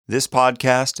This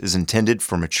podcast is intended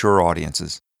for mature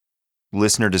audiences.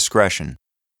 Listener discretion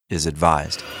is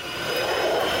advised.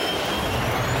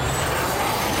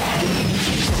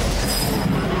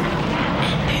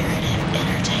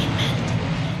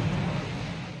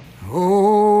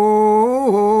 Oh,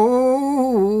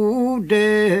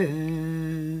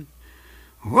 Dad.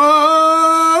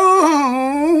 Oh,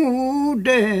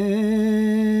 Dad.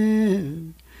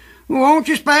 Won't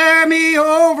you spare me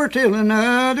over till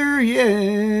another year?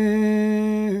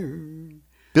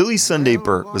 Billy Sunday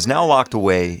Burt was now locked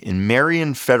away in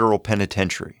Marion Federal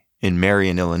Penitentiary in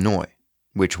Marion, Illinois,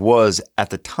 which was, at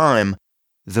the time,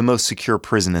 the most secure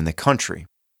prison in the country.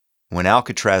 When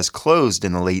Alcatraz closed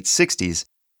in the late 60s,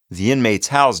 the inmates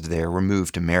housed there were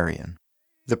moved to Marion.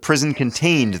 The prison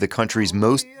contained the country's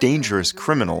most dangerous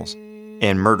criminals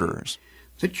and murderers.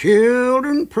 The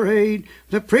children prayed,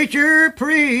 the preacher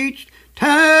preached,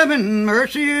 time and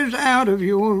mercy is out of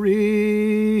your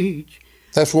reach.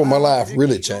 That's where my life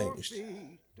really changed.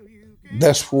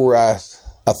 That's where I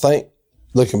think,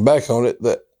 looking back on it,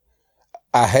 that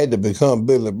I had to become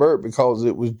Billy Burt because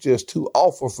it was just too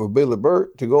awful for Billy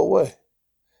Burt to go away.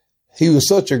 He was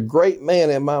such a great man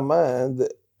in my mind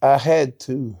that I had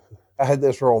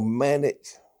this romantic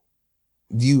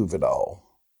view of it all.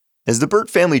 As the Burt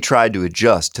family tried to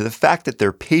adjust to the fact that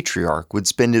their patriarch would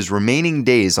spend his remaining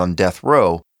days on death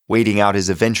row, waiting out his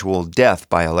eventual death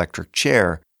by electric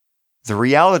chair, the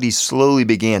reality slowly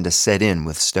began to set in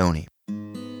with Stoney.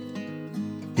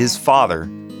 His father,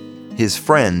 his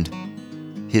friend,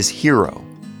 his hero,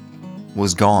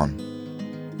 was gone.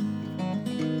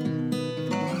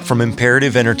 From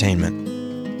Imperative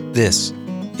Entertainment, this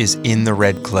is In the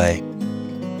Red Clay.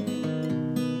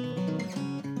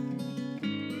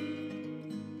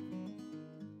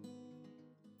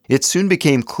 It soon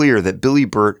became clear that Billy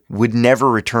Burt would never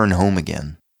return home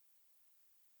again.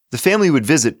 The family would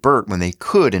visit Burt when they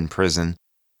could in prison,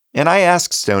 and I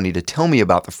asked Stoney to tell me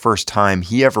about the first time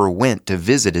he ever went to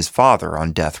visit his father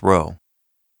on death row.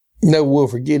 Never will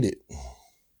forget it.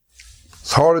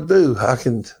 It's hard to do. I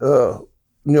can,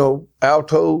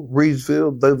 Alto,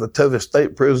 Reedsville, they're the toughest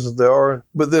state prisons there are.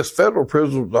 But this federal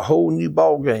prison was a whole new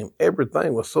ball game.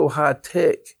 Everything was so high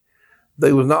tech.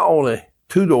 There was not only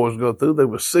 2 doors to go through, there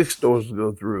was 6 doors to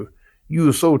go through. You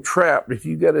were so trapped if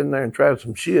you got in there and tried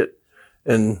some shit.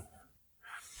 And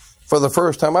for the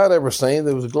first time I'd ever seen,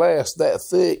 there was glass that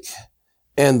thick,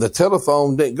 and the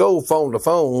telephone didn't go phone to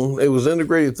phone. It was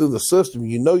integrated through the system.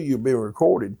 You know you're being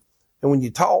recorded. And when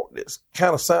you talked, it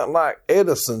kind of sounded like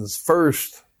Edison's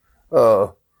first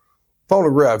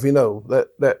phonograph,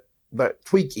 that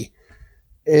tweaky.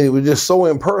 And it was just so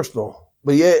impersonal.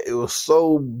 But yet it was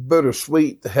so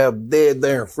bittersweet to have Dad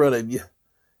there in front of you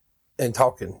and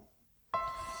talking.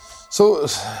 So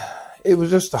it was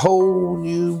just a whole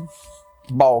new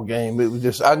ball game. It was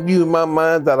just, I knew in my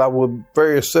mind that I would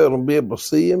very seldom be able to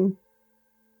see him.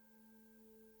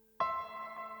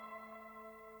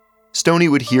 Stoney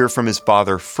would hear from his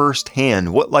father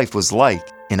firsthand what life was like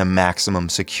in a maximum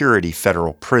security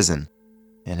federal prison.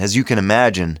 And as you can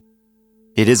imagine,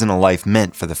 it isn't a life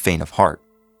meant for the faint of heart.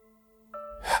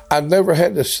 I've never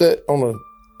had to sit on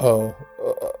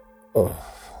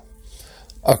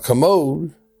a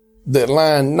commode that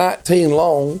lined 19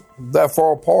 long, that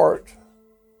far apart,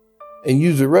 and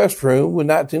use the restroom with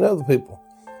 19 other people.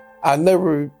 I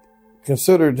never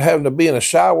considered having to be in a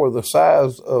shower the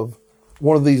size of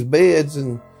one of these beds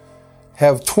and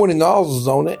have 20 nozzles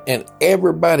on it and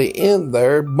everybody in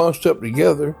there bunched up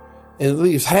together, and at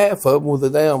least half of them with a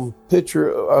damn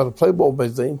picture of the Playboy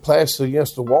magazine plastered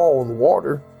against the wall with the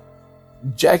water,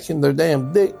 jacking their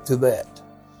damn dick to that.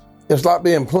 It's like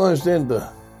being plunged into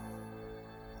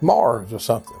Mars or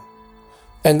something.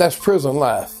 And that's prison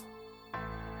life.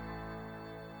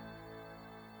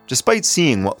 Despite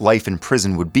seeing what life in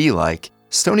prison would be like,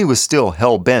 Stoney was still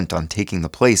hell-bent on taking the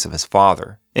place of his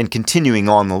father and continuing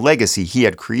on the legacy he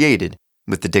had created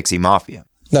with the Dixie Mafia.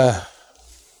 Now,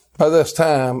 by this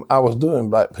time, I was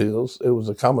doing black pills. It was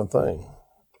a common thing.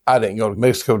 I didn't go to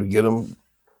Mexico to get them.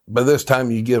 By this time,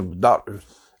 you get them to doctors.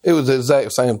 It was the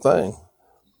exact same thing.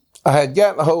 I had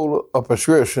gotten a hold of a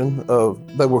prescription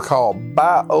of, they were called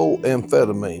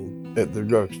bioamphetamine at the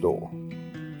drugstore.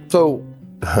 So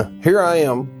here I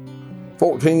am,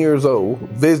 14 years old,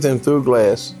 visiting through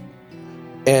glass,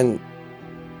 and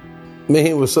me and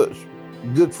him were such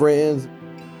good friends.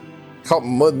 Caught my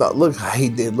mother not look how he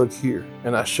did, look here.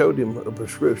 And I showed him a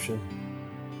prescription.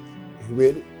 He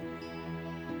read it.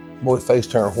 Boy's face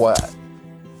turned white.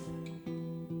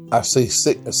 I see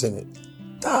sickness in it.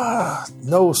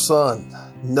 No, son.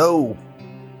 No.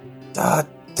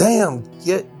 Damn,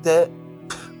 get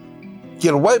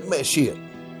away from that shit.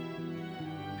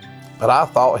 But I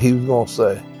thought he was going to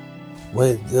say,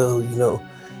 way to go,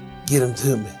 get him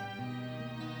to me.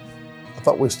 I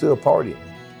thought we were still partying.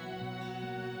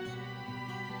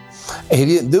 And he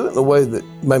didn't do it in a way that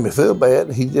made me feel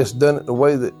bad. He just done it in a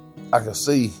way that I could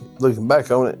see, looking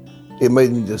back on it, it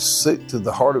made me just sick to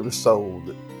the heart of his soul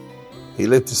that he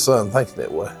left his son thinking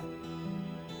that way.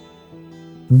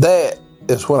 That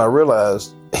is when I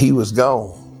realized he was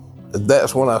gone.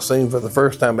 That's when I seen for the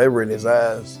first time ever in his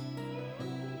eyes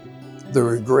the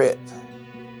regret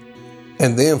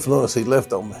and the influence he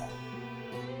left on me.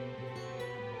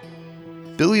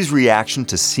 Billy's reaction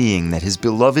to seeing that his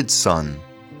beloved son,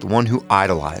 the one who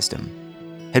idolized him,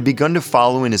 had begun to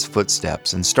follow in his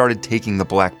footsteps and started taking the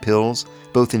black pills,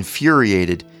 both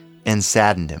infuriated and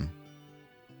saddened him.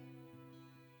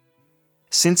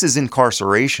 Since his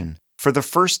incarceration, for the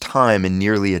first time in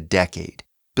nearly a decade,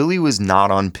 Billy was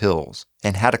not on pills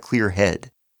and had a clear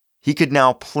head. He could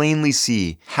now plainly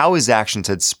see how his actions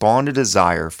had spawned a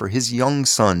desire for his young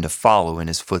son to follow in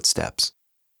his footsteps.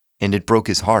 And it broke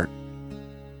his heart.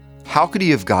 How could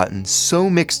he have gotten so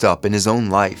mixed up in his own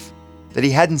life that he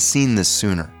hadn't seen this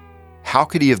sooner? How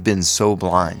could he have been so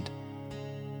blind?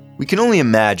 We can only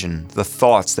imagine the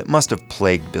thoughts that must have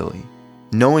plagued Billy,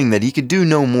 knowing that he could do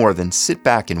no more than sit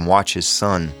back and watch his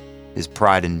son, his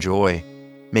pride and joy,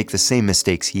 make the same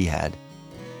mistakes he had.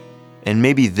 And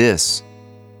maybe this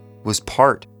was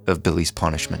part of Billy's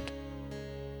punishment.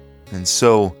 And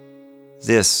so,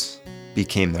 this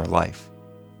became their life.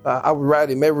 I would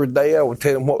write him every day. I would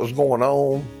tell him what was going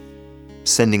on.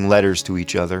 Sending letters to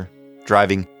each other,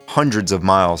 driving hundreds of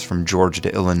miles from Georgia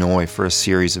to Illinois for a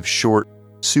series of short,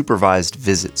 supervised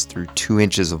visits through 2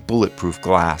 inches of bulletproof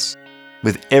glass,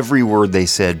 with every word they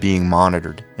said being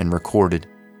monitored and recorded.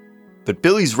 But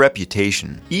Billy's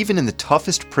reputation, even in the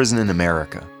toughest prison in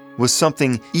America, was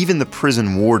something even the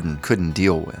prison warden couldn't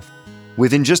deal with.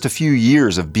 Within just a few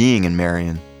years of being in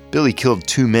Marion, Billy killed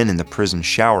 2 men in the prison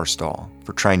shower stall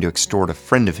for trying to extort a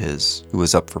friend of his who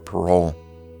was up for parole.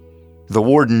 The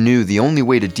warden knew the only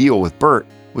way to deal with Bert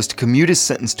was to commute his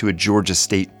sentence to a Georgia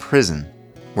state prison,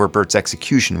 where Bert's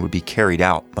execution would be carried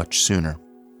out much sooner.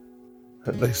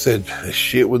 They said,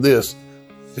 shit with this.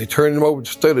 They turned him over to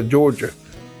the state of Georgia.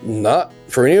 Not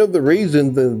for any other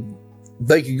reason than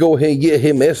they could go ahead and get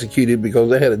him executed because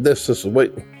they had a death sentence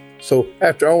waiting. So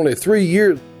after only 3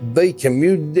 years, they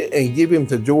commuted it and give him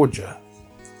to Georgia.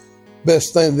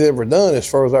 Best thing they ever done as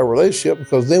far as our relationship,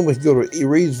 because then we could go to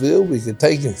Reedsville, we could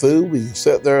take him food, we could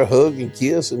sit there, hug and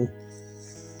kiss and,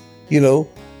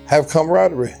 have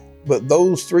camaraderie. But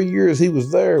those 3 years he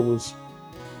was there was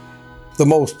the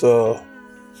most,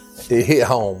 it hit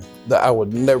home that I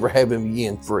would never have him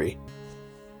again free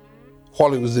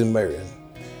while he was in Marion.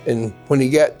 And when he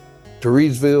got to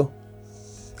Reedsville,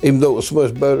 even though it was so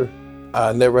much better,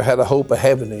 I never had a hope of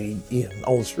having him again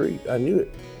on the street. I knew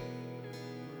it.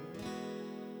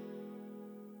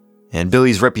 And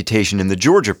Billy's reputation in the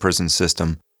Georgia prison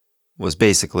system was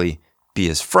basically be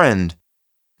his friend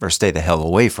or stay the hell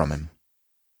away from him.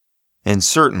 And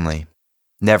certainly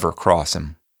never cross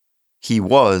him. He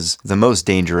was the most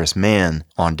dangerous man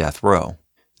on death row.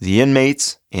 The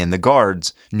inmates and the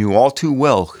guards knew all too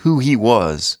well who he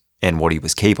was and what he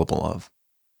was capable of.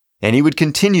 And he would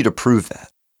continue to prove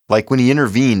that, like when he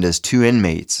intervened as 2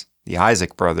 inmates, the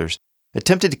Isaac brothers,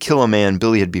 attempted to kill a man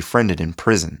Billy had befriended in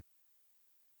prison.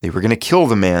 They were going to kill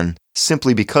the man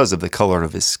simply because of the color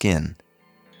of his skin.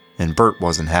 And Bert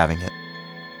wasn't having it.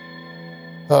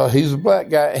 He's a black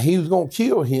guy, and he was going to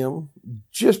kill him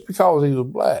just because he was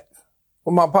black.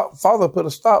 Well, my father put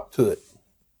a stop to it.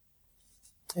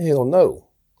 Hell no.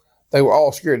 They were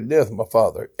all scared to death of my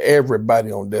father.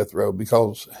 Everybody on death row,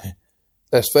 because,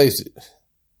 let's face it,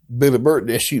 Billy Burt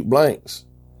didn't shoot blanks.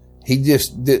 He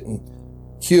just didn't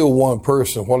kill one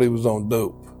person while he was on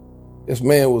dope. This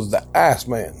man was the ice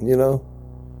man,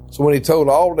 So when he told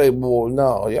all day boy,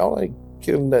 no, y'all ain't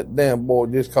killing that damn boy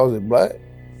just because he's black.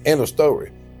 End of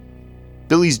story.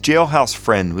 Billy's jailhouse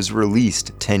friend was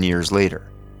released 10 years later,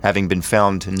 having been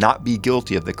found to not be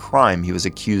guilty of the crime he was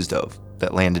accused of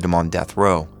that landed him on death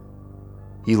row.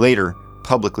 He later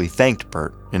publicly thanked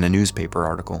Bert in a newspaper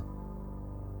article.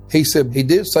 He said, he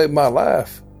did save my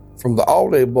life from the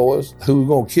all-day boys who were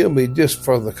going to kill me just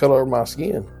for the color of my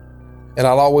skin. And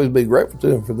I'll always be grateful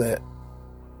to him for that.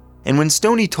 And when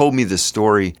Stoney told me this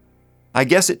story, I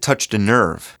guess it touched a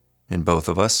nerve in both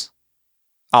of us.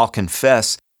 I'll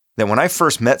confess that when I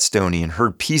first met Stoney and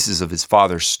heard pieces of his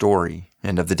father's story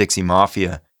and of the Dixie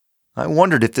Mafia, I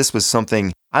wondered if this was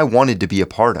something I wanted to be a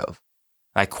part of.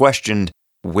 I questioned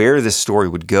where this story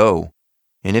would go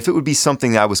and if it would be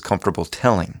something I was comfortable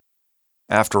telling.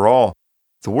 After all,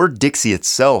 The word Dixie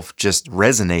itself just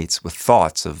resonates with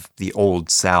thoughts of the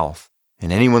Old South,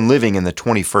 and anyone living in the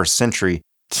 21st century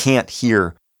can't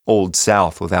hear Old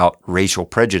South without racial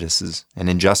prejudices and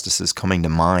injustices coming to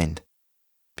mind,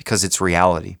 because it's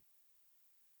reality.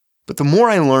 But the more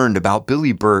I learned about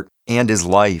Billy Burt and his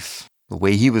life, the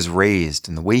way he was raised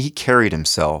and the way he carried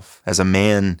himself as a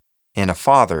man and a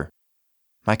father,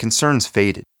 my concerns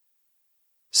faded.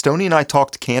 Stoney and I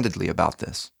talked candidly about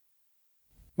this.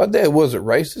 My dad wasn't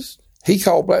racist. He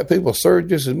called black people sir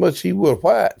just as much as he would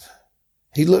white.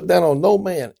 He looked down on no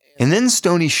man. And then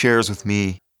Stoney shares with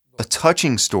me a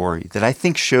touching story that I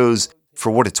think shows,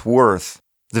 for what it's worth,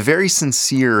 the very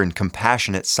sincere and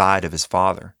compassionate side of his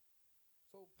father.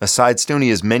 A side Stoney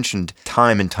has mentioned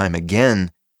time and time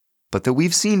again, but that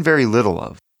we've seen very little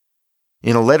of.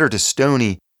 In a letter to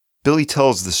Stoney, Billy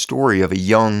tells the story of a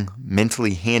young,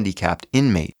 mentally handicapped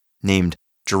inmate named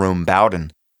Jerome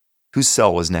Bowden, whose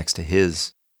cell was next to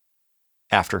his.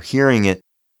 After hearing it,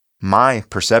 my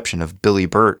perception of Billy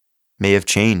Burt may have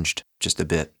changed just a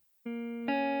bit.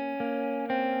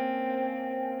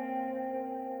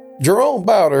 Jerome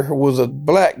Bowder was a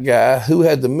black guy who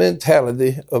had the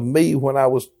mentality of me when I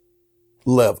was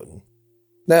 11.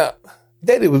 Now,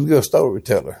 Daddy was a good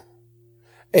storyteller,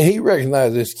 and he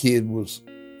recognized this kid was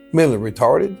mentally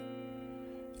retarded,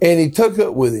 and he took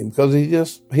up with him because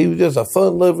he was just a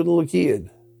fun-loving little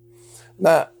kid.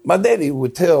 Now, my daddy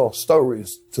would tell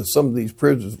stories to some of these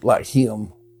prisoners like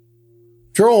him.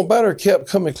 Jerome Bowder kept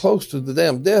coming close to the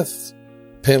damn death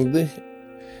penalty,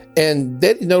 and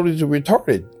Daddy noticed he was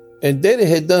retarded. And Daddy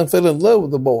had done fell in love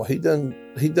with the boy. He done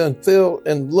fell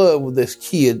in love with this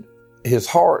kid, his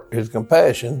heart, his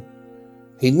compassion.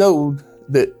 He knew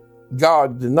that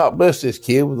God did not bless this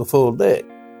kid with a full deck.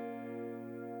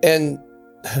 And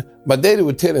my daddy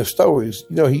would tell him stories.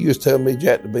 You know, he used to tell me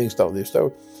Jack the Beanstalk this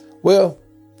story. Well,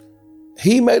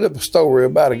 he made up a story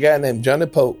about a guy named Johnny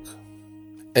Polk.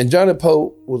 And Johnny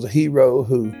Polk was a hero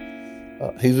who,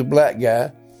 he's a black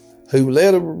guy, who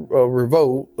led a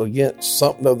revolt against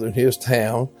something other than his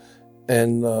town.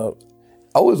 And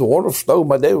always a wonderful story.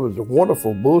 My dad was a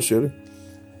wonderful bullshitter.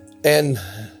 And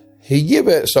he gave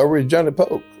that story to Johnny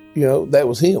Polk. You know, that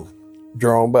was him,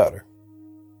 Jerome Bowder.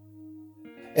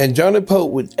 And Johnny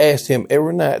Polk would ask him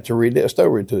every night to read that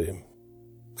story to him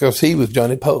because he was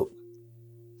Johnny Polk.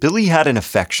 Billy had an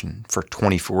affection for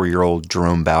 24-year-old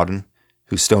Jerome Bowden,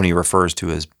 who Stoney refers to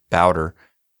as Bowder.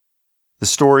 The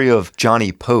story of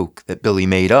Johnny Polk that Billy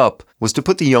made up was to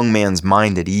put the young man's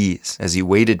mind at ease as he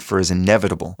waited for his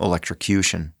inevitable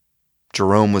electrocution.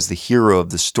 Jerome was the hero of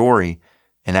the story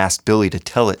and asked Billy to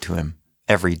tell it to him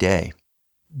every day.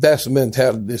 That's the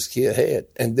mentality this kid had.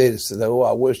 And Daddy said, oh,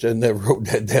 I wish I never wrote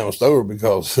that damn story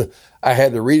because I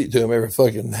had to read it to him every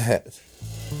fucking night.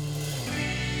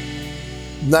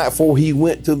 Night before he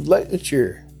went to the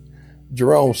lecture,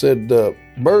 Jerome said,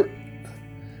 Bert,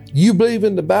 you believe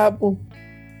in the Bible?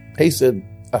 He said,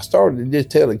 I started to just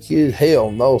tell the kid,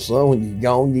 hell no, son, when you're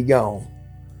gone, you're gone.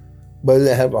 But I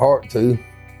didn't have the heart to.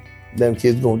 Them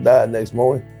kids going to die next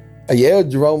morning. Yeah,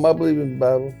 Jerome, I believe in the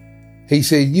Bible. He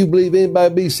said, you believe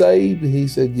anybody be saved? He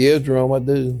said, yeah, Jerome, I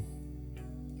do.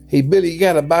 He, Billy, you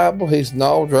got a Bible? He said,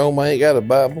 no, Jerome, I ain't got a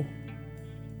Bible.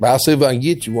 But I'll see if I can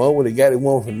get you one. When he got him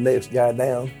one from the next guy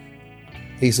down.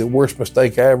 He said, worst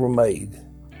mistake I ever made.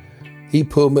 He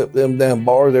pulled me up them damn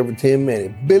bars every 10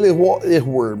 minutes. Billy, what this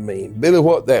word mean? Billy,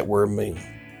 what that word mean?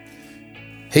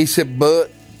 He said,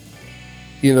 but,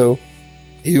 you know,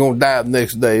 he's going to die the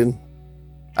next day. And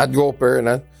I'd go up there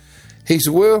and he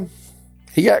said, well,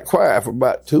 he got quiet for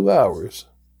about 2 hours.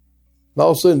 And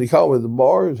all of a sudden he called me at the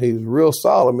bars. He was real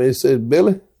solemn. And he said,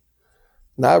 Billy,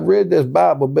 now I've read this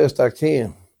Bible best I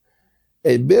can.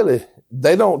 Hey, Billy,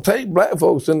 they don't take black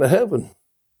folks into heaven.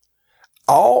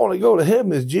 All that go to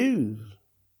heaven is Jews.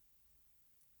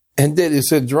 And then he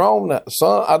said, Jerome,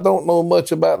 son, I don't know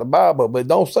much about the Bible, but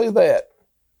don't say that.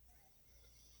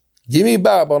 Give me a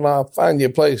Bible and I'll find you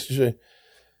a place.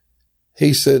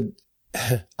 He said,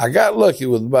 I got lucky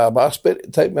with the Bible. I spent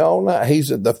it take me all night. He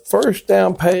said, the first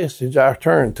down passage I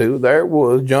turned to, there it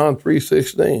was, John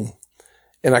 3:16.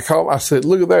 And I said,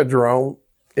 look at that, Jerome.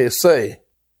 It say,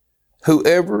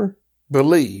 whoever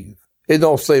believe. It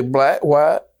don't say black,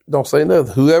 white, don't say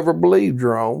nothing. Whoever believed,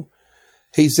 Jerome.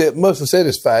 He said, it must have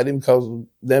satisfied him because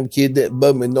them kid didn't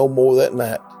bug me no more that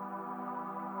night.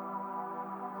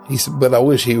 He said, but I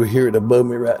wish he were here to bug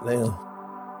me right now.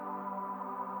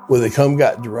 Well, they come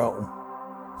got Jerome.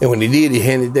 And when he did, he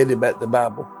handed Daddy back the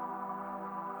Bible.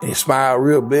 And he smiled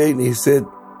real big and he said,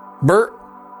 Bert,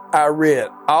 I read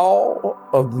all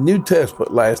of the New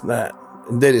Testament last night.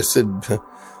 And Daddy said,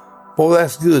 Boy,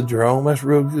 that's good, Jerome. That's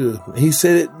real good. He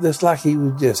said it just like he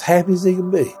was just happy as he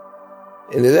could be.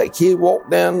 And if that kid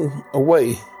walked down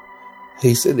away,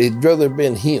 he said it'd rather have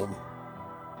been him.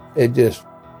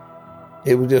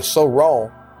 It was just so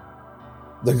wrong.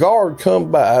 The guard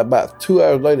come by about 2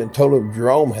 hours later and told him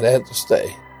Jerome had to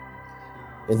stay.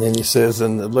 And then he says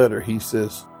in the letter, he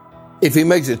says, if he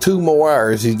makes it 2 more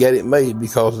hours, he's got it made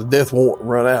because the death won't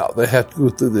run out. They have to go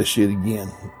through this shit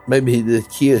again. Maybe the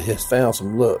kid has found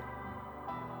some luck.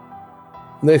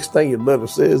 Next thing the letter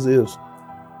says is,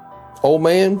 old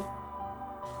man,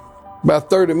 about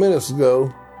 30 minutes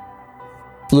ago,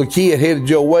 the kid headed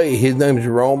your way. His name is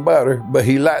Jerome Bowder, but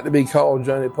he liked to be called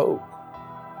Johnny Poke.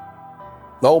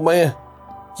 Old man,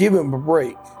 give him a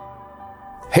break.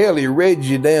 Hell, he read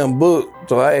your damn book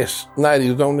the last night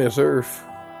he was on this earth,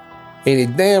 and he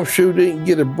damn sure didn't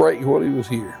get a break while he was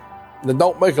here. Now,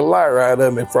 don't make a liar out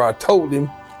of him, for I told him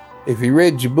if he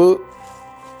read your book,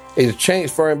 it's a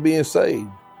chance for him being saved.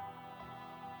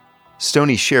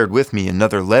 Stoney shared with me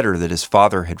another letter that his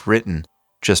father had written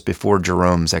just before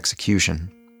Jerome's execution.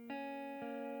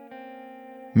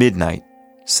 Midnight,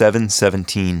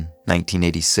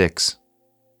 7/17/1986.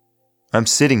 I'm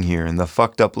sitting here in the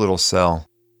fucked up little cell.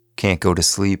 Can't go to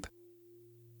sleep.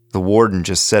 The warden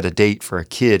just set a date for a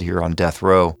kid here on death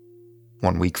row,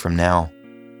 1 week from now.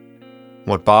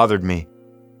 What bothered me,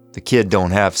 the kid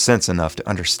don't have sense enough to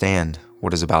understand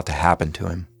what is about to happen to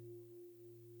him.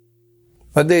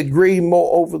 I did grieve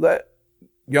more over that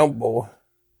young boy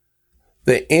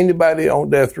than anybody on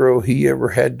death row he ever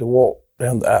had to walk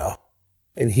down the aisle.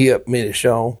 And he helped me to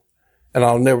Sean. And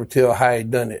I'll never tell how he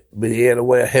done it, but he had a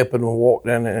way of helping him walk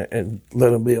down there and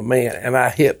let him be a man. And I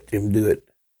helped him do it.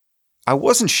 I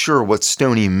wasn't sure what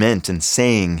Stoney meant in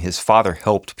saying his father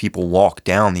helped people walk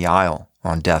down the aisle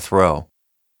on death row.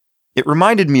 It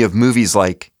reminded me of movies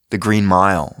like The Green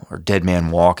Mile or Dead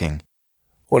Man Walking.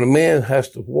 When a man has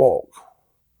to walk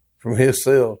from his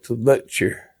cell to the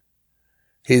lecture,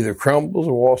 he either crumbles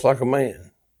or walks like a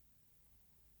man.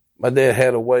 My dad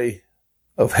had a way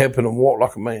of helping him walk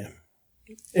like a man,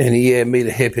 and he had me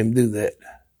to help him do that.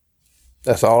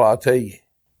 That's all I'll tell you.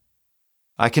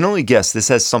 I can only guess this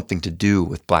has something to do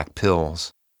with black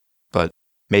pills, but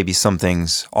maybe some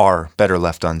things are better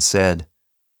left unsaid.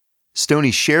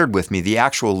 Stoney shared with me the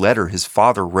actual letter his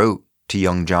father wrote to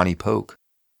young Johnny Poke.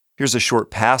 Here's a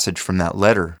short passage from that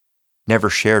letter, never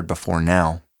shared before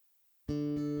now.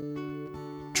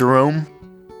 Jerome,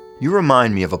 you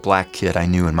remind me of a black kid I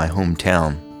knew in my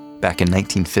hometown back in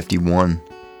 1951.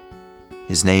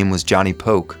 His name was Johnny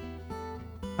Poke.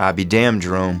 I be damned,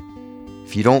 Jerome,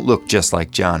 if you don't look just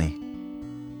like Johnny.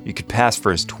 You could pass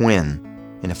for his twin,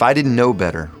 and if I didn't know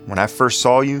better, when I first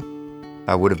saw you,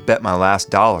 I would have bet my last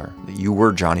dollar that you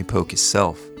were Johnny Poke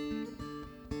himself.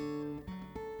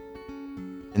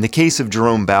 In the case of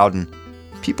Jerome Bowden,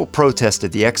 people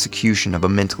protested the execution of a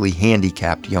mentally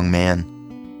handicapped young man.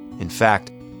 In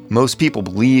fact, most people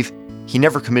believe he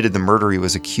never committed the murder he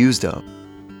was accused of,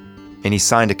 and he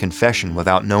signed a confession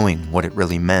without knowing what it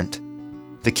really meant.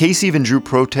 The case even drew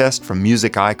protest from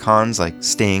music icons like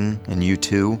Sting and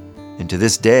U2, and to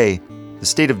this day, the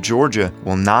state of Georgia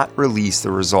will not release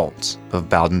the results of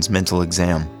Bowden's mental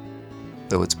exam,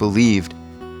 though it's believed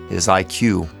his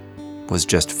IQ was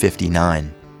just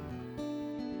 59.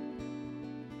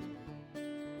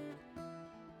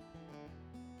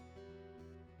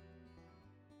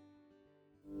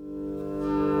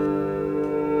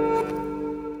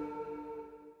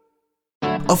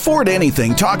 Afford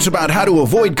Anything talks about how to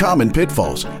avoid common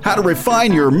pitfalls, how to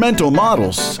refine your mental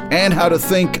models, and how to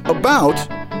think about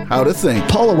how to think.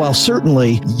 Paula, while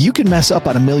certainly you can mess up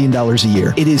on $1 million a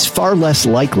year, it is far less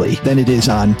likely than it is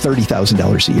on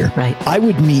 $30,000 a year. Right. I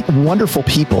would meet wonderful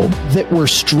people that were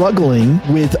struggling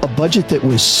with a budget that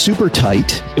was super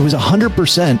tight. It was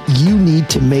 100%. You need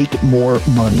to make more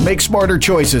money. Make smarter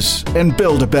choices and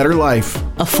build a better life.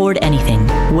 Afford Anything,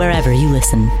 wherever you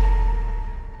listen.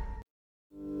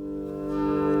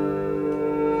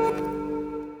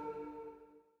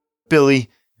 Billy,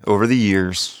 over the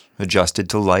years, adjusted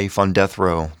to life on death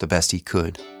row the best he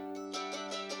could.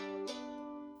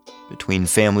 Between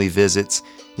family visits,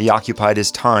 he occupied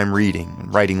his time reading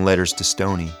and writing letters to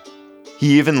Stoney.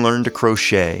 He even learned to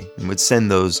crochet and would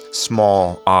send those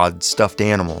small, odd stuffed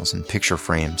animals and picture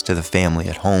frames to the family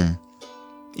at home.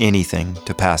 Anything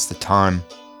to pass the time.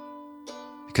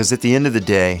 Because at the end of the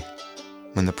day,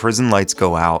 when the prison lights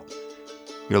go out,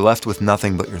 you're left with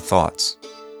nothing but your thoughts.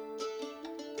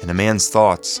 And a man's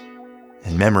thoughts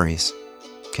and memories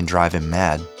can drive him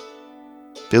mad.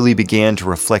 Billy began to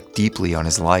reflect deeply on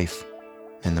his life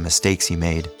and the mistakes he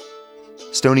made.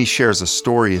 Stoney shares a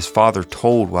story his father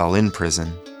told while in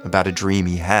prison about a dream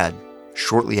he had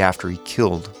shortly after he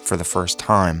killed for the first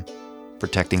time,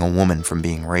 protecting a woman from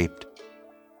being raped.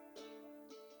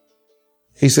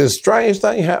 He says, strange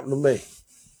thing happened to me.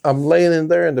 I'm laying in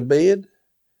there in the bed,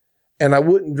 and I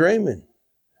wasn't dreaming.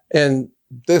 And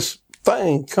this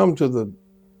thing come to the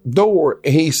door,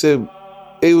 and he said,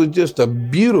 it was just a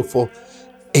beautiful,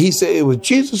 he said, it was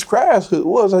Jesus Christ who it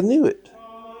was. I knew it.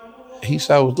 He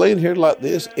said, I was laying here like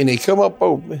this, and he come up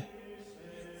over me,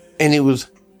 and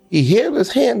he held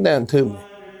his hand down to me.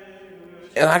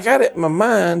 And I got it in my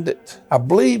mind that I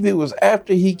believe it was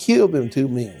after he killed them two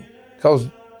men. Because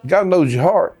God knows your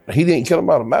heart. He didn't kill them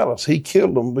out of malice. He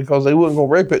killed them because they wasn't going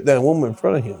to rape that damn woman in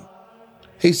front of him.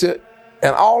 He said,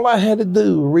 and all I had to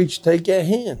do was reach, take that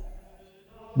hand.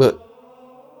 But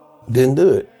didn't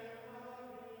do it.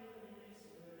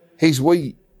 He said,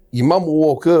 well, your mama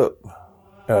woke up,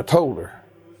 and I told her.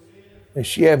 And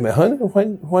she asked me, honey,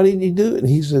 why didn't you do it? And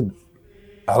he said,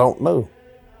 I don't know.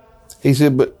 He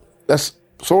said, but that's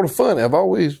sort of funny. I've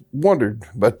always wondered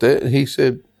about that. And he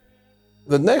said,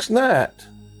 the next night,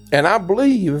 and I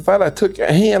believe if I'd have took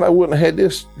a hand, I wouldn't have had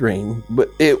this dream. But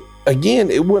it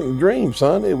wasn't a dream,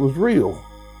 son. It was real.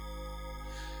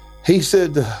 He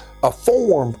said, a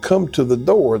form come to the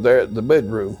door there at the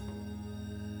bedroom.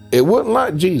 It wasn't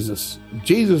like Jesus.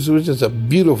 Jesus was just a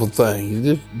beautiful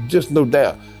thing. Just no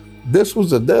doubt. This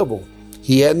was the devil.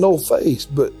 He had no face,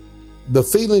 but the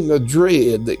feeling of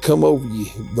dread that come over you,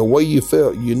 the way you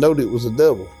felt, you know that it was the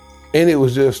devil. And it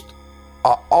was just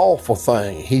an awful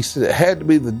thing. He said it had to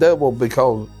be the devil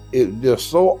because it was just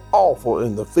so awful,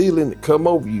 and the feeling that come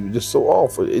over you just so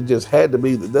awful. It just had to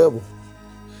be the devil.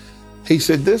 He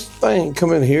said this thing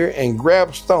come in here and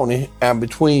grabbed Stoney and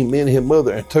between me and his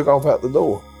mother and took off out the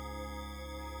door.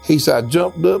 He said, I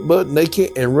jumped up butt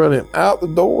naked and run him out the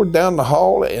door, down the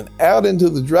hall, and out into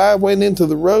the driveway and into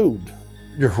the road.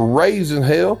 Just raising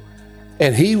hell.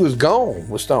 And he was gone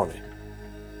with Stoney.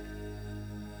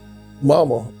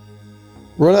 Mama,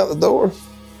 run out the door.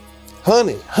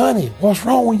 Honey, what's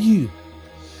wrong with you?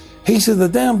 He said, the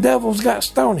damn devil's got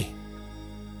Stoney.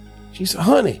 She said,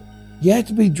 honey, you have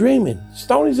to be dreaming.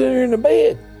 Stoney's in there in the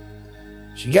bed.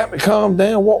 She got me calmed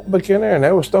down, walked back in there, and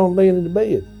there was Stoney laying in the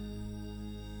bed.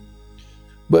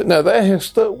 But now that has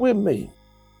stuck with me,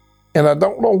 and I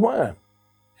don't know why.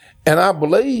 And I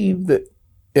believe that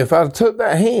if I took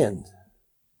that hand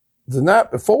the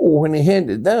night before when he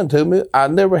handed it down to me, I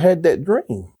never had that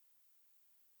dream.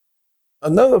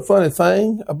 Another funny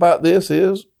thing about this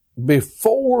is,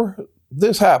 before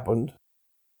this happened,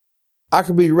 I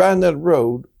could be riding down the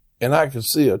road and I could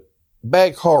see a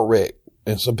bad car wreck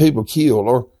and some people killed,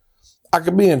 or I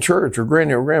could be in church or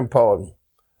granny or grandpa and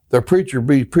the preacher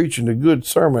be preaching a good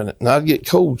sermon and I'd get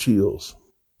cold chills.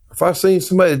 If I seen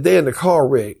somebody dead in a car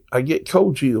wreck, I get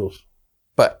cold chills.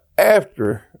 But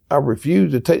after I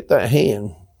refused to take that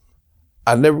hand,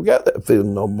 I never got that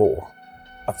feeling no more.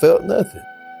 I felt nothing.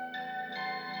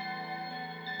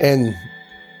 And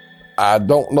I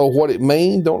don't know what it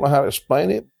means, don't know how to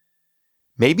explain it.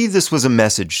 Maybe this was a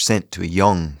message sent to a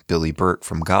young Billy Burt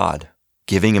from God,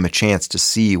 giving him a chance to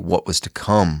see what was to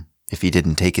come if he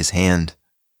didn't take his hand.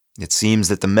 It seems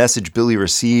that the message Billy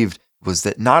received was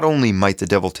that not only might the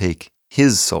devil take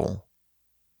his soul,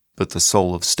 but the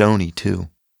soul of Stoney too.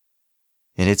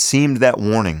 And it seemed that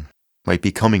warning might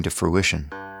be coming to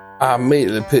fruition. I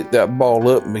immediately picked that ball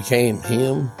up and became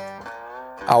him.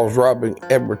 I was robbing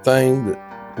everything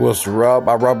that was to rob.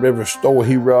 I robbed every store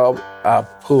he robbed. I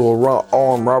pulled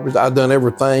armed robberies. I done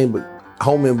everything but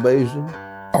home invasion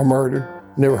or murder.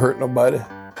 Never hurt nobody.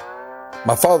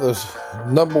 My father's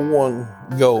number one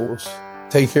goal was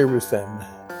take care of his family.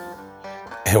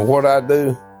 And what I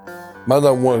do, my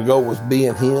number one goal was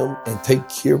being him and take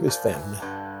care of his family.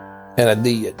 And I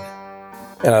did.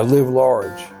 And I lived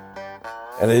large.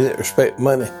 And I didn't respect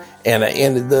money. And I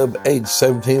ended up at age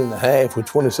 17 and a half with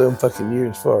 27 fucking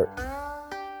years for it.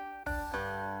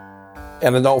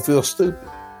 And I don't feel stupid.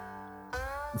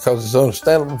 Because it's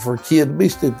understandable for a kid to be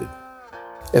stupid.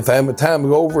 If I had my time to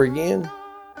go over again,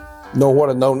 know what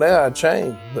I know now, I'd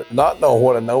change. But not knowing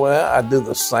what I know now, I'd do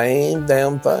the same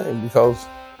damn thing. Because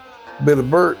Billy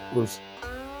Burt was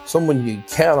someone you could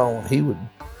count on.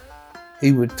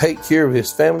 He would take care of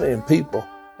his family and people.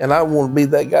 And I want to be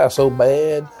that guy so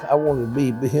bad. I wanted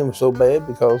to be him so bad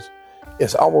because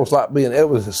it's almost like being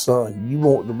Elvis's son. You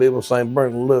want to be able to sing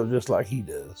Burning Love just like he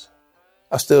does.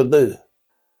 I still do.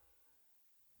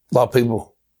 A lot of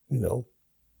people,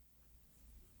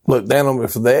 look down on me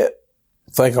for that.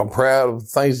 Think I'm proud of the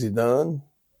things he's done.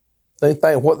 They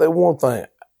think what they want to think.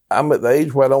 I'm at the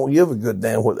age where I don't give a good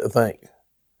damn what they think.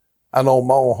 I know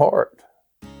my own heart.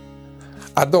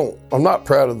 I'm not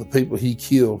proud of the people he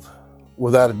killed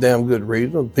without a damn good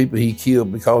reason, the people he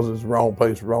killed because it's the wrong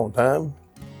place, wrong time.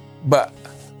 But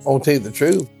I'll tell you the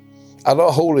truth, I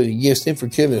don't hold it against him for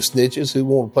killing snitches who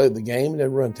want to play the game and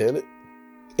then run tell it.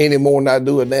 Any more than I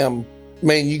do a damn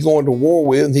man you going to war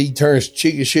with and he turns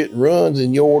chicken shit and runs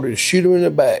and you order to shoot him in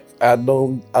the back. I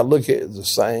look at it as the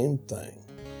same thing.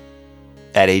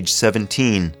 At age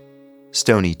 17,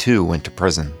 Stoney too went to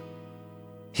prison.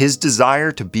 His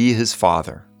desire to be his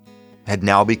father had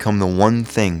now become the one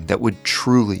thing that would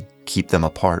truly keep them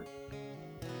apart.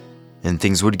 And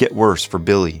things would get worse for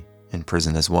Billy in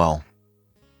prison as well.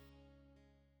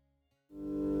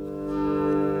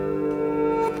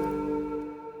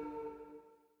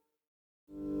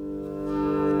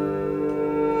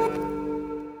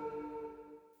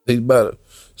 He's about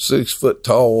 6 foot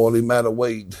tall. He might have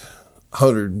weighed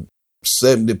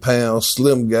 170 pounds,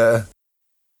 slim guy.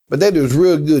 But Daddy was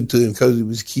real good to him because he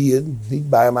was a kid. He'd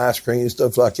buy him ice cream and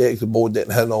stuff like that because the boy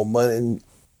didn't have no money. And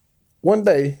one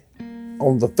day,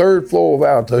 on the 3rd floor of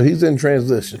Alto, he's in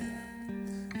transition.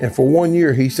 And for 1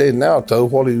 year, he stayed in Alto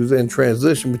while he was in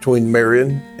transition between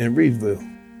Marion and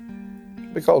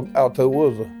Reedsville. Because Alto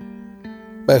was a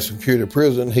maximum security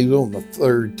prison, he was on the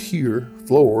 3rd tier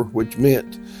floor, which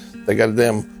meant they got a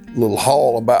damn little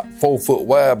hall about 4 foot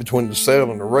wide between the cell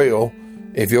and the rail.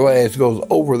 If your ass goes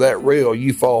over that rail,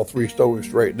 you fall 3 stories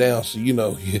straight down. So,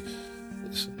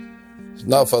 it's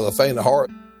not for the faint of heart.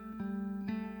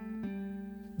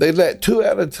 They let 2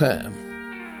 at a time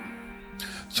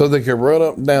so they could run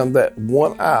up and down that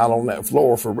one aisle on that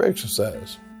floor for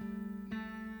exercise.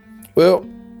 Well,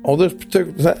 on this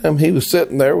particular time, he was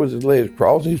sitting there with his legs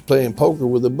crossed. He was playing poker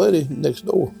with a buddy next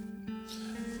door.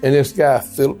 And this guy,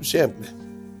 Philip Shapley,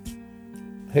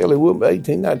 hell, he was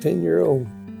 18, 19-year-old,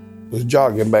 was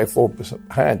jogging back forth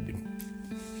behind him.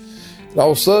 And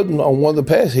all of a sudden, on one of the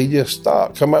passes, he just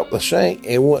stopped, come out with a shank,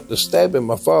 and went to stabbing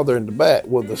my father in the back.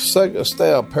 With the second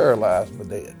stab, paralyzed my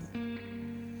dad.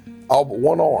 All but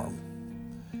one arm.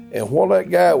 And while that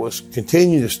guy was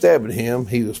continuing to stab at him,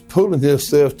 he was pulling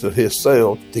himself to his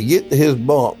cell to get to his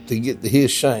bunk, to get to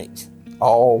his shank.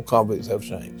 All convicts have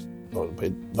shanks.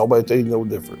 Nobody tell you no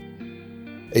different.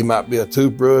 It might be a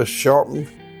toothbrush sharpened.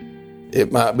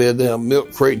 It might be a damn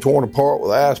milk crate torn apart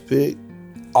with an ice pick.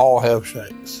 All have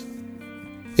shanks.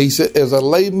 He said, as I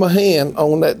laid my hand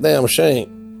on that damn shank,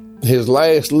 his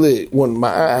last lick went in my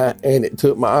eye, and it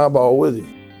took my eyeball with him.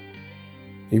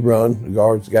 He run. The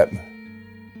guards got me.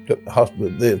 Took me to the hospital.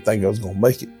 They didn't think I was going to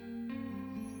make it.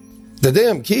 The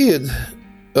damn kid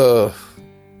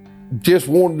just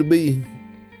wanted to be,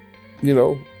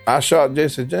 I shot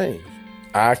Jesse James.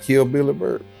 I killed Billy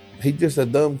Burt. He's just a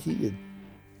dumb kid.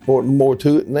 More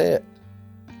to it than that.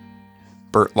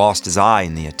 Burt lost his eye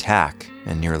in the attack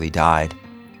and nearly died.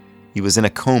 He was in a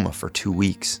coma for 2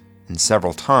 weeks and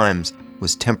several times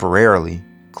was temporarily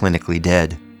clinically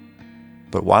dead.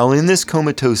 But while in this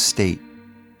comatose state,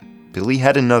 Billy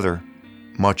had another,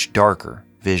 much darker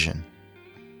vision.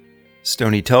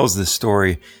 Stoney tells this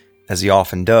story, as he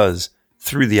often does,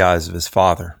 through the eyes of his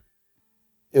father.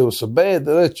 It was so bad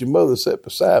they let your mother sit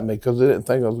beside me because they didn't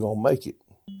think I was going to make it.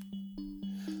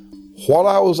 While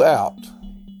I was out,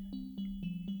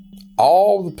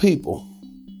 all the people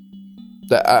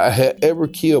that I had ever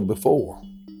killed before,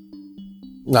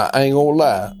 now I ain't going to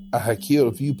lie, I had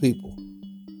killed a few people.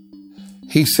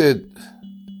 He said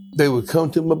they would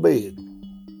come to my bed,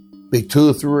 be 2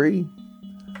 or 3,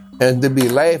 and they'd be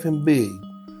laughing big.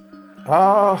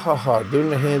 Ah, ha, ha, doing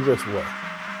their hands this way.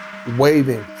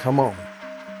 Waving, come on.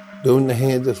 Doing the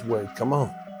hands this way, come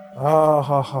on. Ah,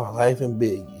 ha, ha, laughing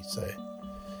big, he said.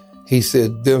 He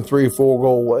said, them 3 or 4 go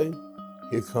away.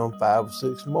 Here come 5 or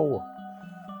 6 more.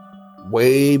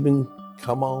 Waving,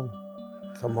 come on,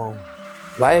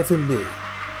 laughing big.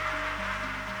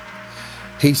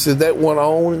 He said, that went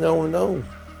on and on and on.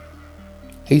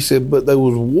 He said, but there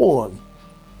was one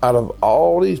out of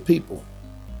all these people,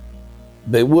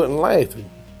 they wasn't laughing.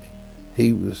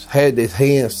 He had his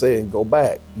hand saying, go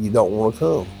back, you don't want to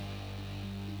come.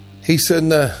 He said,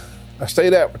 nah, I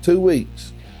stayed out for 2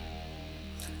 weeks.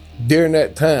 During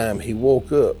that time, he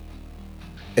woke up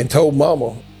and told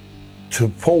Mama to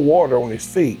pour water on his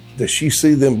feet, that she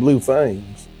see them blue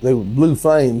flames. There were blue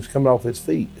flames coming off his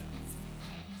feet.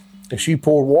 And she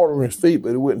poured water on his feet,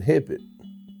 but it wouldn't hip it.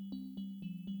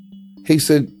 He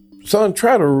said, son,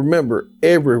 try to remember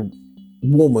every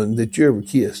woman that you ever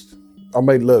kissed or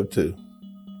made love to,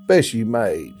 especially my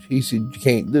age. He said, you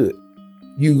can't do it.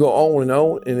 You can go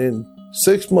on, and in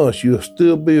 6 months, you'll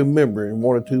still be remembering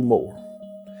 1 or 2 more.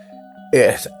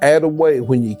 It's add away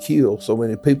when you kill so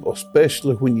many people,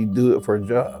 especially when you do it for a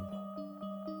job.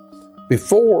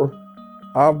 Before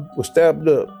I was stabbed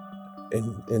up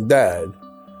and died,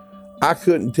 I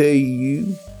couldn't tell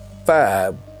you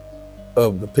 5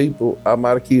 of the people I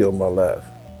might have killed in my life.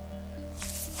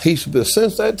 He said, but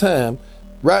since that time,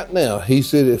 right now, he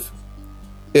said,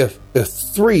 if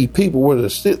 3 people were to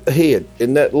sit ahead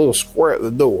in that little square at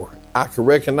the door, I could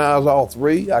recognize all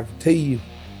 3. I could tell you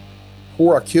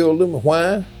where I killed them and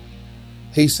why.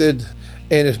 He said,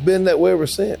 and it's been that way ever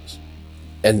since.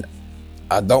 And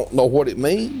I don't know what it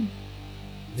means.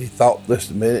 He thought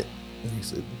just a minute, and he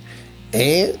said,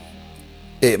 and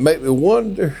it made me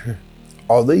wonder,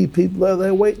 are these people out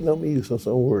there waiting on me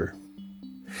somewhere?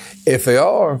 If they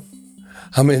are,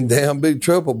 I'm in damn big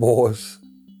trouble, boys.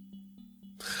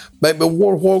 Make me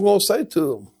wonder what I'm going to say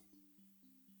to them.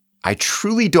 I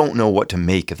truly don't know what to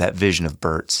make of that vision of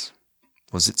Bert's.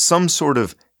 Was it some sort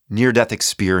of near-death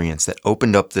experience that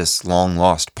opened up this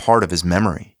long-lost part of his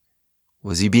memory?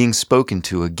 Was he being spoken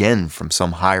to again from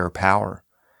some higher power?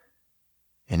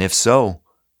 And if so,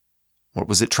 what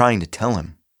was it trying to tell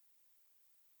him?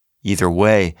 Either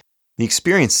way, the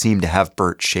experience seemed to have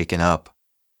Bert shaken up.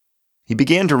 He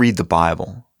began to read the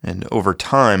Bible, and over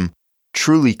time,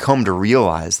 truly come to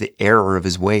realize the error of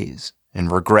his ways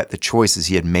and regret the choices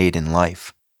he had made in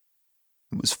life.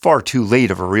 It was far too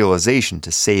late of a realization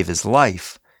to save his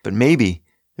life, but maybe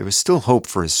there was still hope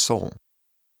for his soul.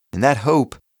 And that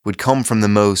hope would come from the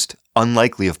most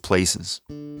unlikely of places.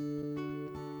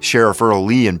 Sheriff Earl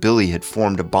Lee and Billy had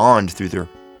formed a bond through their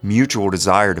mutual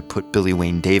desire to put Billy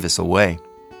Wayne Davis away.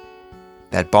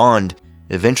 That bond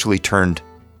eventually turned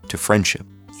to friendship.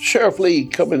 Sheriff Lee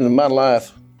coming into my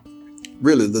life,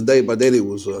 really the day my daddy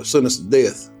was sentenced to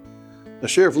death. Now,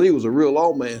 Sheriff Lee was a real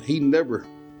lawman. He never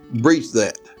breached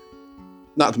that,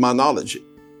 not to my knowledge,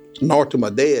 nor to my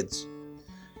dad's.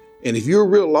 And if you're a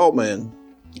real lawman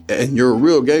and you're a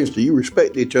real gangster, you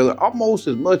respect each other almost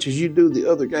as much as you do the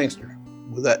other gangster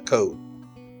with that code.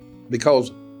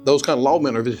 Because those kind of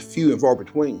lawmen are just few and far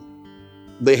between.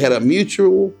 They had a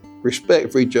mutual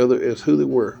respect for each other as who they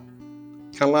were.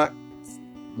 Kind of like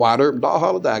Wyatt Earp and Doc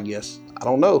Holliday, I guess. I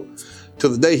don't know.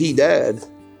 Till the day he died,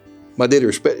 my daddy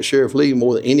respected Sheriff Lee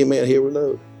more than any man he ever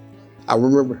known. I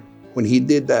remember when he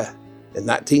did die in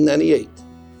 1998.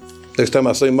 Next time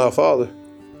I seen my father,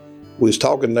 we was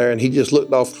talking there, and he just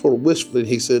looked off sort of wistfully, and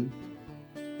he said,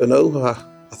 you know,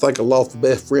 I think I lost the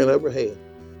best friend I ever had.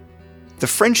 The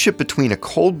friendship between a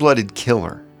cold-blooded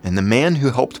killer and the man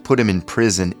who helped put him in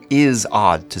prison is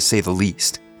odd, to say the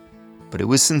least. But it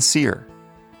was sincere.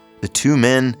 The 2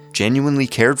 men genuinely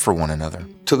cared for one another.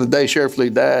 To the day Sheriff Lee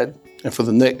died, and for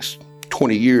the next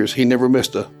 20 years, he never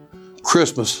missed a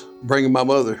Christmas bringing my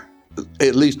mother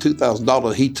at least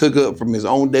 $2,000 he took up from his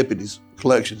own deputies'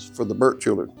 collections for the Burt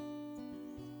children.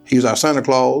 He was our Santa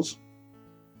Claus.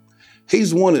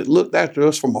 He's the one that looked after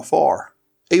us from afar.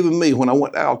 Even me, when I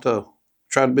went to Alto,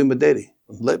 tried to be my daddy,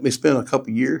 let me spend a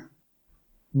couple years,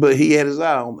 but he had his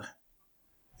eye on me.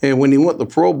 And when he went to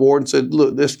the parole board and said,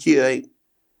 look, this kid ain't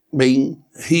mean,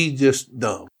 he's just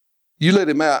dumb. You let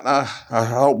him out, and I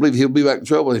don't believe he'll be back in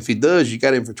trouble. If he does, you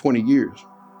got him for 20 years.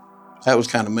 That was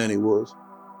kind of man he was.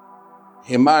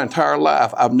 In my entire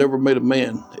life, I've never met a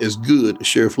man as good as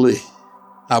Sheriff Lee.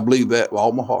 I believe that with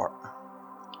all my heart.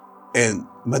 And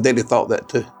my daddy thought that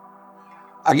too.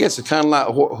 I guess it's kind of like,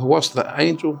 what's the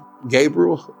angel?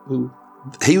 Gabriel?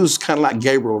 He was kind of like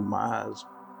Gabriel in my eyes.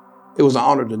 It was an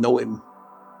honor to know him.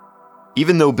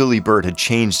 Even though Billy Burt had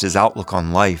changed his outlook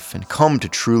on life and come to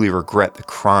truly regret the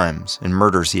crimes and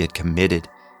murders he had committed,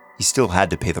 he still had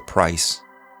to pay the price.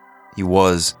 He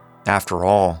was, after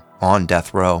all, on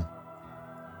death row.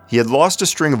 He had lost a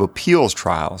string of appeals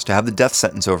trials to have the death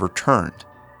sentence overturned.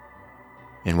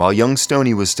 And while young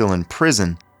Stoney was still in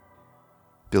prison,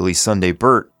 Billy Sunday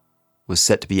Burt was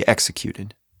set to be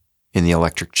executed in the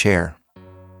electric chair.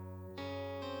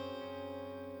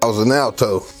 I was in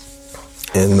Alto,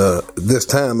 and this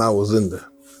time my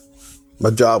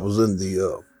job was in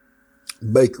the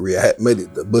bakery. I hadn't made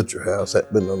it to the butcher house.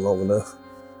 Hadn't been there long enough.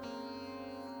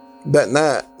 That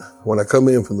night, when I come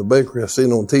in from the bakery, I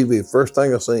seen on TV, first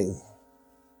thing I seen,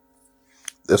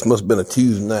 this must have been a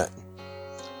Tuesday night.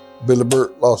 Billy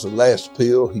Burt lost his last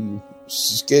appeal. He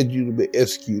scheduled to be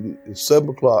executed at 7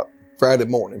 o'clock Friday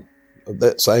morning of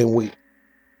that same week.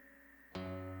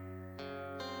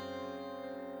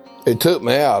 It took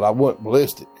me out. I went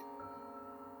ballistic.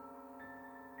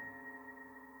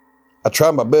 I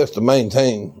tried my best to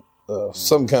maintain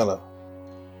some kind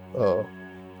of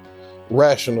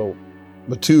rational,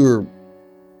 mature,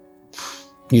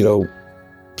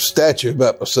 stature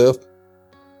about myself.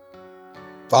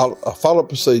 I followed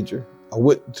procedure. I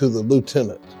went to the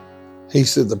lieutenant. He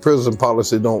said the prison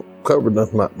policy don't cover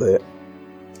nothing like that.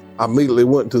 I immediately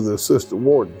went to the assistant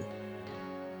warden.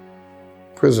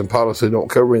 Prison policy don't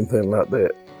cover anything like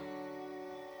that.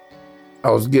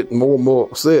 I was getting more and more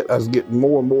upset. I was getting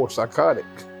more and more psychotic.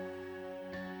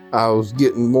 I was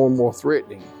getting more and more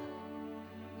threatening.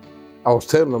 I was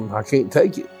telling them, I can't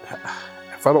take it.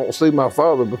 If I don't see my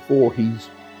father before he's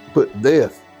put to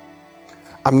death,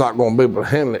 I'm not going to be able to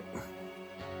handle it.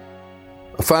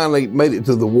 I finally made it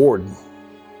to the warden.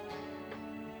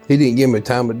 He didn't give me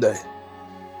time of day,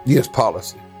 just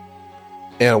policy.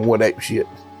 And I went ape shit.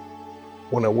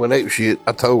 When I went ape shit,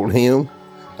 I told him,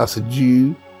 I said,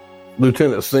 you,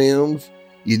 Lieutenant Sims,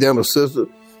 you damn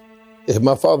assistant, if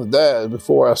my father dies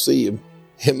before I see him,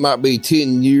 it might be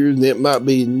 10 years, and it might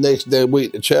be next day week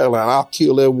at the child line. I'll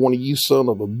kill every one of you son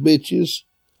of a bitches.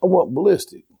 I went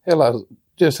ballistic. Hell, I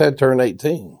just had turned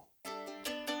 18.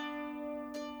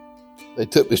 They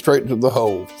took me straight to the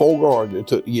hole. 4 guards they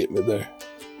took to get me there.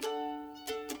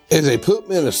 As they put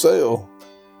me in a cell,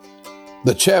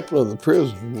 the chaplain of the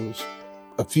prison was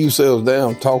a few cells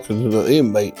down talking to the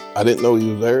inmate. I didn't know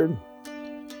he was there.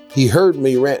 He heard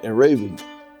me ranting and raving.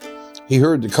 He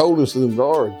heard the coldest of them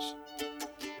guards.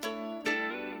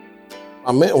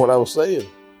 I meant what I was saying.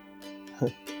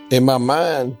 In my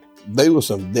mind, they were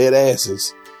some dead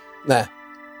asses. Nah,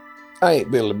 I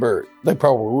ain't Billy Bird. They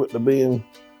probably wouldn't have been,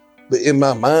 but in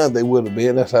my mind, they would have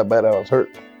been. That's how bad I was hurt.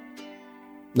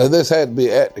 Now, this had to be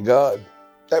an act of God.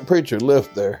 That preacher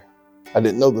left there. I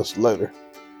didn't know this later.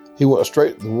 He went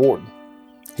straight to the warden.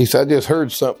 He said, I just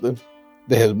heard something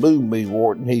that has moved me,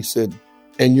 warden. He said,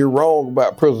 and you're wrong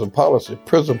about prison policy.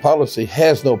 Prison policy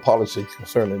has no policy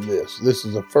concerning this. This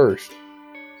is a first.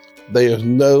 There is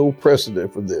no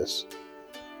precedent for this.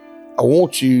 I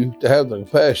want you to have the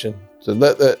compassion to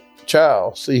let that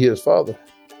child see his father.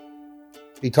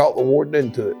 He talked the warden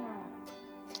into it.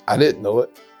 I didn't know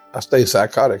it. I stayed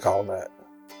psychotic all night.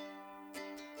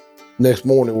 Next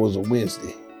morning was a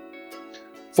Wednesday.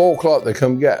 4 o'clock, they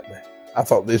come got me. I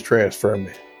thought this transferred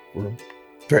me.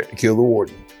 Tried to kill the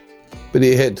warden. But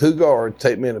he had 2 guards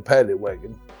take me in a paddy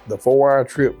wagon, the 4-hour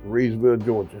trip to Reedsville,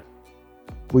 Georgia.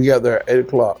 We got there at 8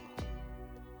 o'clock.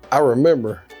 I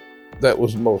remember that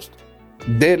was the most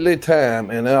deadly time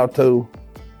in Alto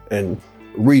and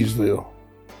Reedsville.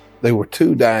 There were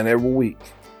 2 dying every week.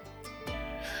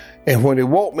 And when they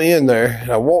walked me in there,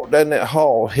 and I walked down that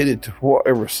hall, headed to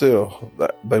whatever cell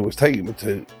that they was taking me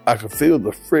to, I could feel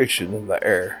the friction in the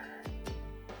air.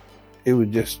 It was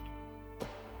just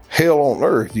hell on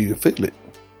earth. You could feel it.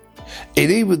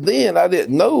 And even then, I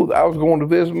didn't know that I was going to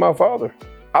visit my father.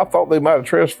 I thought they might have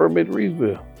transferred me to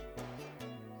Reedsville.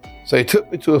 So they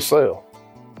took me to a cell.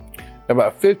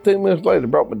 About 15 minutes later, they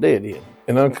brought my dad in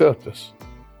and uncuffed us.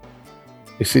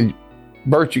 He said,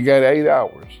 Bert, you got 8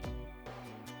 hours.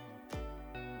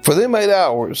 For them 8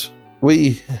 hours,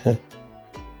 we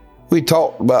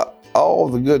talked about all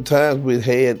the good times we'd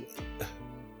had,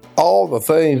 all the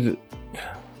things that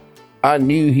I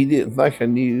knew he didn't think I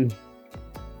knew,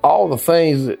 all the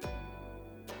things that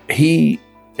he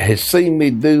has seen me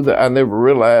do that I never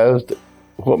realized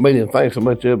what made him think so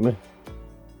much of me.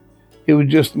 It was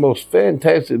just the most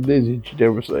fantastic visit you'd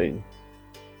ever seen.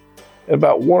 At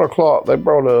about 1 o'clock, they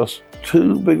brought us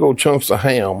 2 big old chunks of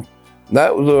ham.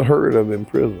 That was unheard of in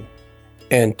prison.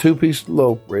 And 2 pieces of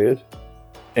loaf bread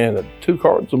and 2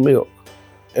 cartons of milk.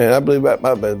 And I believe that might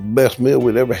have been the best meal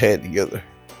we'd ever had together.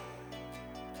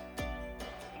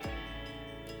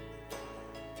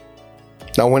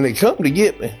 Now, when they come to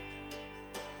get me,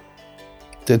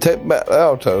 to take me back to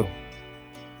Alto,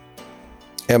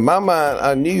 in my mind,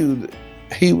 I knew that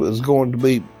he was going to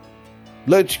be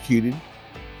electrocuted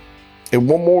in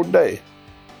 1 more day.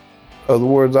 In other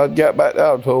words, I got back to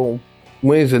Alto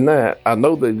Wednesday night. I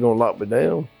know they were going to lock me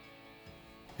down.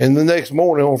 And the next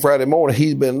morning, on Friday morning,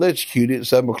 he's been electrocuted at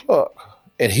 7 o'clock.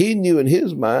 And he knew in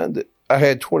his mind that I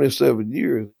had 27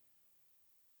 years.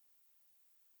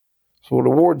 So the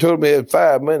warden told me I had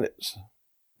 5 minutes.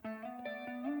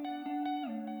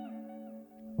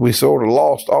 We sort of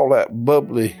lost all that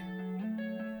bubbly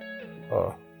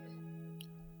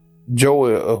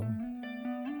joy of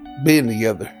being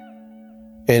together.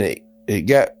 And it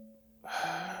got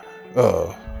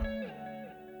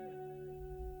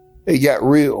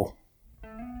real.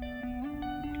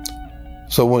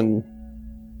 So when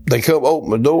they come open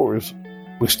the doors,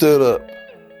 we stood up.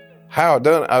 How I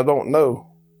done it, I don't know.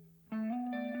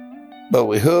 But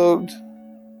we hugged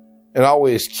and I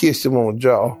always kissed him on the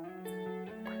jaw.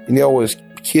 And he always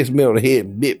kissed me on the head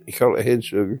and bit me, called it head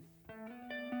sugar.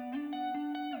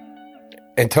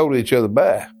 And told each other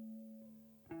bye.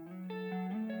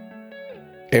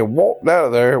 And walked out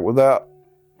of there without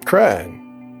crying.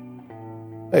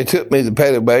 They took me to the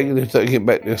paddy wagon and took him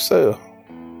back to the cell.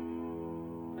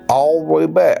 All the way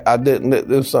back, I didn't let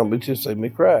them son of a bitches see me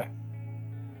cry.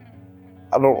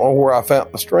 I don't know where I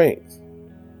found the strength.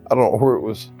 I don't know where it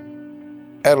was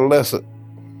adolescent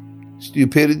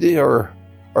stupidity or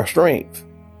strength.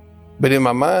 But in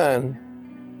my mind,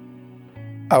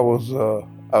 I was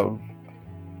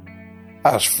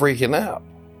freaking out.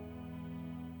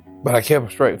 But I kept a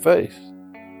straight face.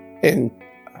 And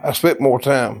I spent more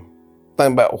time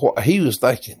thinking about what he was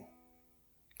thinking.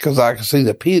 Because I could see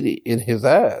the pity in his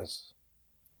eyes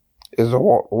as I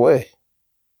walked away.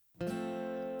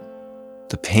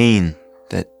 The pain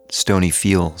that Stoney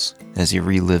feels as he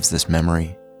relives this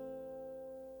memory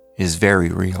is very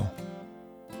real.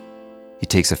 He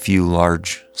takes a few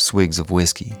large swigs of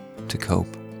whiskey to cope.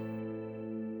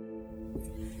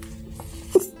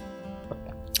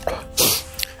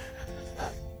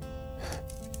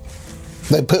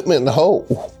 They put me in the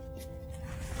hole.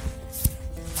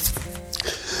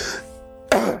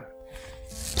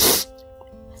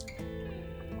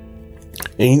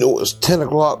 And you know, it was 10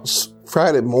 o'clock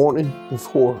Friday morning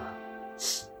before.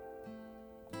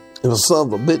 And the son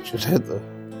of a bitch had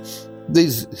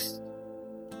these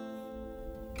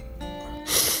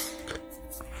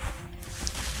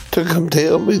to come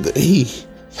tell me that he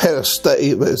had a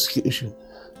stay of execution.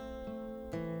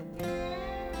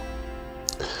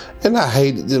 And I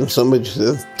hated them so much to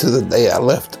the day I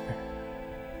left her.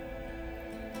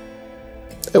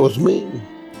 It was mean.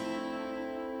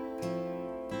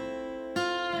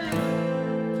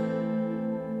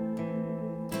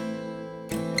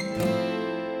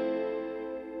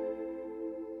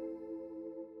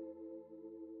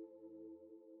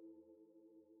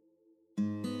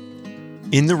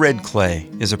 In the Red Clay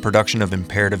is a production of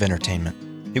Imperative Entertainment.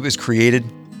 It was created,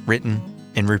 written,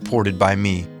 and reported by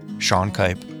me, Sean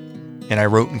Kipe, and I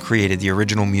wrote and created the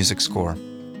original music score.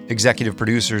 Executive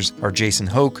producers are Jason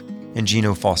Hoke and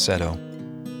Gino Falsetto.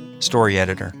 Story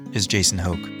editor is Jason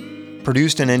Hoke.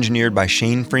 Produced and engineered by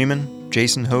Shane Freeman,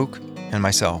 Jason Hoke, and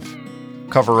myself.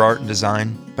 Cover art and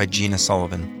design by Gina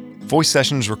Sullivan. Voice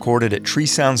sessions recorded at Tree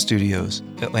Sound Studios,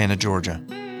 Atlanta, Georgia.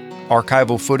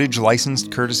 Archival footage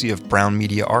licensed courtesy of Brown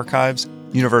Media Archives,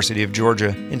 University of Georgia,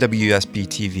 and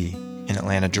WSB-TV in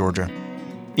Atlanta, Georgia.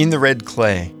 In the Red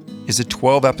Clay is a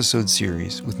 12-episode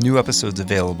series with new episodes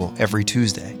available every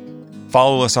Tuesday.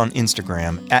 Follow us on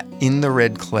Instagram at In the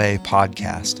Red Clay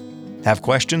Podcast. Have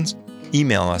questions?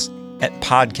 Email us at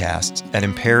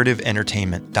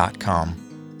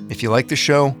podcasts@imperativeentertainment.com. If you like the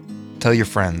show, tell your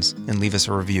friends and leave us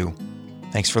a review.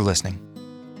 Thanks for listening.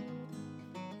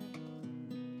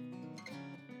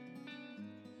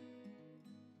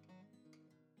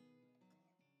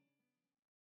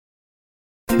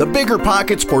 The Bigger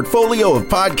Pockets portfolio of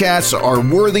podcasts are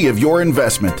worthy of your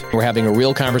investment. We're having a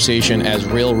real conversation as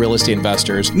real estate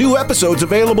investors. New episodes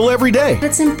available every day.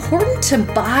 It's important to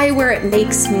buy where it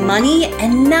makes money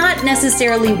and not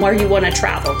necessarily where you want to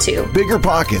travel to. Bigger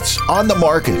Pockets, On the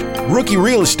Market, Rookie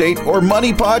Real Estate, or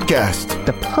Money Podcast.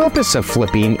 The purpose of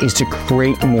flipping is to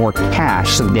create more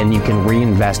cash so then you can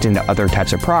reinvest into other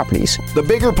types of properties. The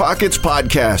Bigger Pockets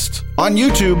Podcast on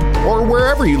YouTube or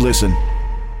wherever you listen.